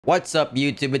What's up,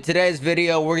 YouTube? In today's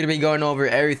video, we're going to be going over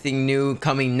everything new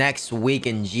coming next week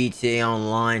in GTA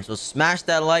Online. So smash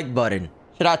that like button.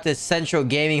 Shout out to Central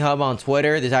Gaming Hub on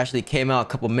Twitter. This actually came out a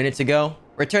couple minutes ago.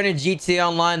 Returning GTA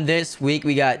Online this week,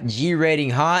 we got G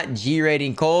rating hot, G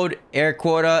rating cold, air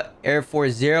quota, air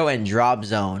force 0, and drop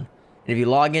zone. And if you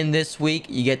log in this week,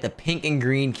 you get the pink and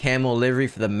green camo livery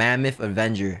for the Mammoth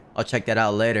Avenger. I'll check that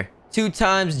out later. 2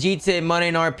 times GTA money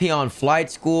and RP on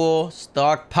flight school,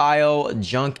 stockpile,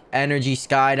 junk energy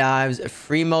skydives,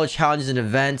 free mode challenges and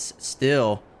events,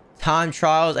 still time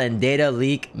trials and data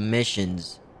leak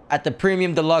missions. At the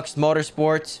premium deluxe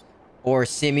motorsports or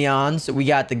Simeons, we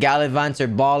got the Gallivanter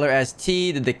Baller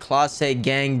ST, the Declasse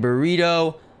Gang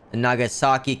Burrito, the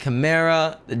Nagasaki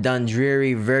Chimera, the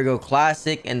Dundreary Virgo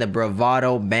Classic, and the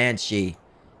Bravado Banshee.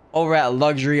 Over at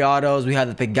Luxury Autos, we have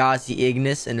the Pegasi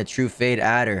Ignis and the True Fade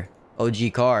Adder.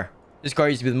 OG car. This car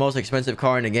used to be the most expensive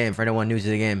car in the game for anyone new to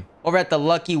the game. Over at the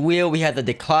Lucky Wheel, we have the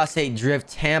Declasse Drift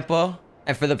Tampa.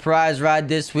 And for the prize ride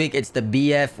this week, it's the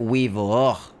BF Weevil.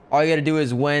 Ugh. All you gotta do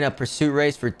is win a pursuit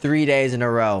race for 3 days in a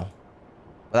row.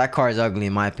 Well, that car is ugly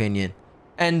in my opinion.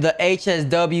 And the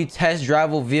HSW test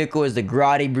drivable vehicle is the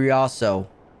Grotti Brioso.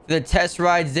 For the test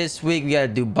rides this week, we got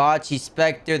a Dubachi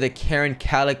Spectre, the Karen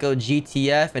Calico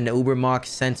GTF, and the Ubermax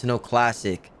Sentinel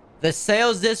Classic. The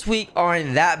sales this week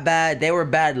aren't that bad. They were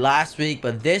bad last week,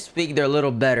 but this week they're a little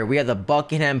better. We have the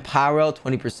Buckingham Pyro,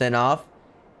 20% off.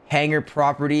 Hangar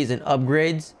Properties and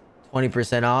Upgrades,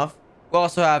 20% off. We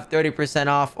also have 30%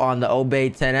 off on the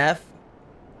Obey 10F,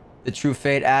 the True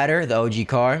Fade Adder, the OG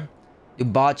car,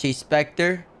 Dubachi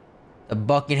Spectre, the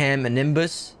Buckingham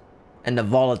Nimbus, and the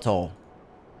Volatile.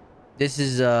 This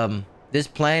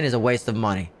plan is a waste of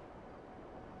money.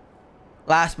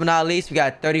 Last but not least, we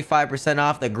got 35%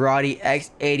 off the Grotti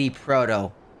X80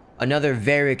 Proto, another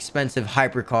very expensive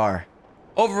hypercar.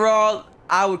 Overall,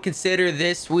 I would consider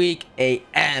this week a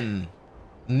M.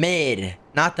 Mid.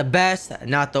 Not the best,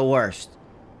 not the worst.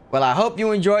 Well, I hope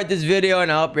you enjoyed this video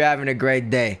and I hope you're having a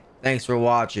great day. Thanks for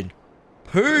watching.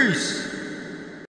 Peace!